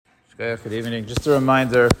Good evening. Just a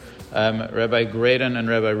reminder, Rabbi Graydon and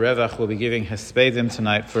Rabbi Revach will be giving Hespedim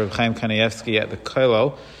tonight for Reb Chaim Kanievsky at the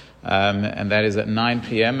Kollel, and that is at 9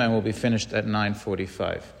 p.m. and will be finished at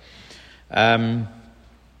 9:45.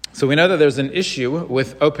 So we know that there's an issue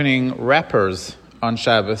with opening wrappers on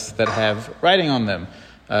Shabbos that have writing on them,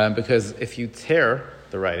 because if you tear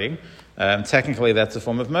the writing, technically that's a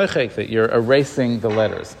form of mochek, that you're erasing the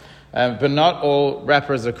letters. But not all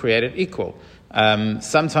wrappers are created equal.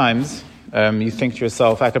 Sometimes you think to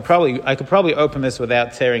yourself, I could probably open this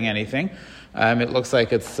without tearing anything. It looks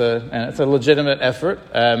like it's a legitimate effort.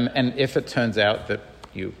 And if it turns out that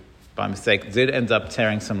you, by mistake, did end up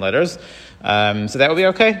tearing some letters, so that will be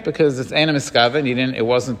okay, because it's Eina Miskava, and it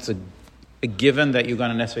wasn't a given that you're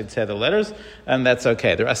going to necessarily tear the letters, and that's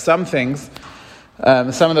okay. There are some things,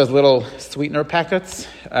 some of those little sweetener packets,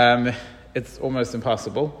 it's almost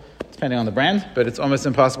impossible, depending on the brand, but it's almost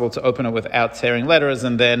impossible to open it without tearing letters,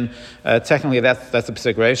 and then technically that's a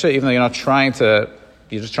psik reisha, even though you're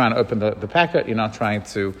just trying to open the packet, you're not trying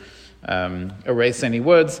to erase any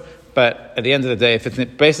words, but at the end of the day, if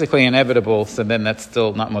it's basically inevitable, so then that's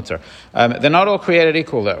still not mutter. They're not all created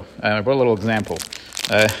equal, though. I brought a little example.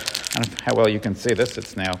 I don't know how well you can see this,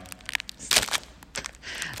 it's now.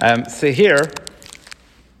 So here,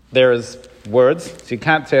 there's words, so you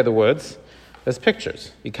can't tear the words. There's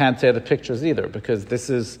pictures. You can't tear the pictures either, because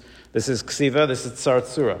this is ksiva, this is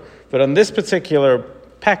tzartzura. But on this particular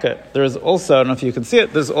packet, there is also, I don't know if you can see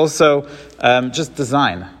it, there's also just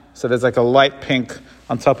design. So there's like a light pink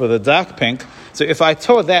on top of the dark pink. So if I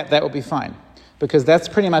tore that would be fine, because that's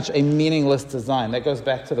pretty much a meaningless design. That goes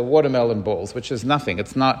back to the watermelon balls, which is nothing. You're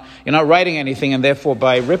not writing anything, and therefore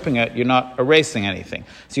by ripping it, you're not erasing anything.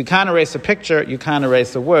 So you can't erase a picture, you can't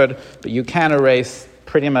erase a word, but you can erase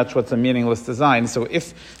pretty much what's a meaningless design. So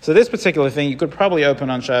this particular thing you could probably open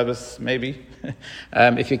on Shabbos, maybe,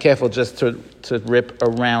 if you're careful just to rip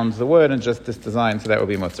around the word and just this design, so that would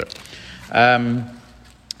be mutter.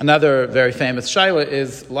 Another very famous shaila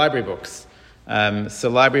is library books. So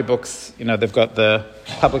library books, they've got the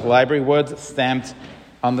public library words stamped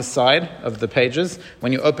on the side of the pages.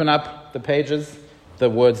 When you open up the pages, the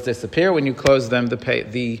words disappear. When you close them,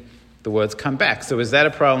 the words come back. So is that a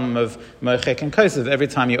problem of mochek and kosef every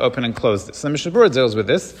time you open and close this? So Mishnah Berurah deals with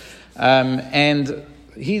this, and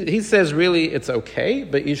he says really it's okay,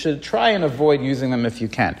 but you should try and avoid using them if you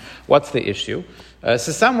can. What's the issue? So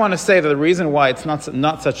some want to say that the reason why it's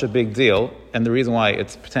not such a big deal, and the reason why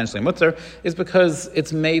it's potentially mutter, is because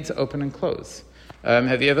it's made to open and close.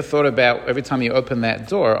 Have you ever thought about every time you open that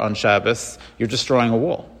door on Shabbos, you're destroying a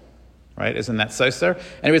wall? Right? Isn't that so, sir?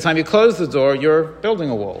 And every time you close the door, you're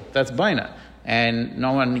building a wall. That's baina. And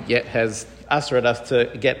no one yet has assured us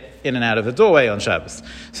to get in and out of the doorway on Shabbos.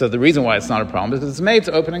 So the reason why it's not a problem is because it's made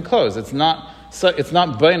to open and close. It's not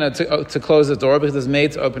baina to close the door, because it's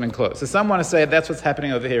made to open and close. So some want to say that's what's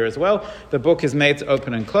happening over here as well. The book is made to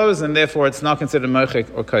open and close, and therefore it's not considered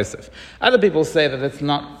mochik or kosef. Other people say that it's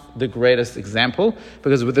not the greatest example,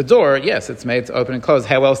 because with the door, yes, it's made to open and close.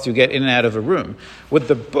 How else do you get in and out of a room? With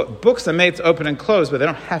the books are made to open and close, but they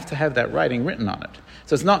don't have to have that writing written on it.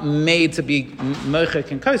 So it's not made to be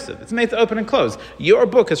mochek and kosef. It's made to open and close. Your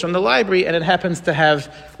book is from the library, and it happens to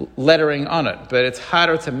have lettering on it. But it's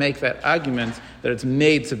harder to make that argument that it's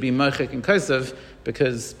made to be mochek and kosef,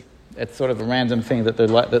 because it's sort of a random thing that the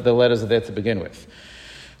letters are there to begin with.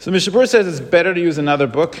 So Mishnah Berurah says it's better to use another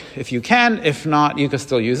book if you can. If not, you can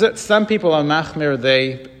still use it. Some people are machmir,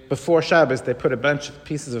 before Shabbos, they put a bunch of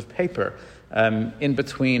pieces of paper in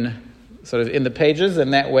between, sort of in the pages,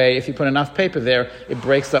 and that way, if you put enough paper there, it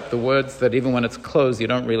breaks up the words, that even when it's closed, you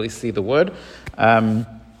don't really see the word.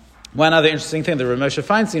 One other interesting thing that Rav Moshe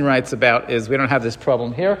Feinstein writes about is, we don't have this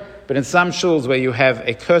problem here, but in some shuls where you have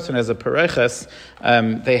a curtain as a pareches,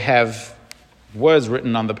 they have words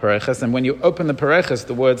written on the pareches, and when you open the pareches,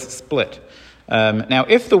 the words split. Now,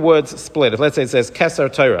 if the words split, if let's say it says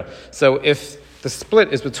Kesar Torah, so if the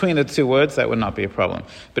split is between the two words, that would not be a problem.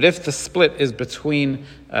 But if the split is between,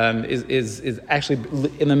 is actually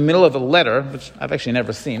in the middle of a letter, which I've actually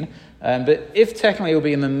never seen, but if technically it will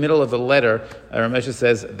be in the middle of a letter, Rav Moshe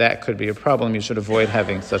says that could be a problem. You should avoid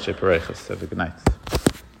having such a pareches. Have a good night.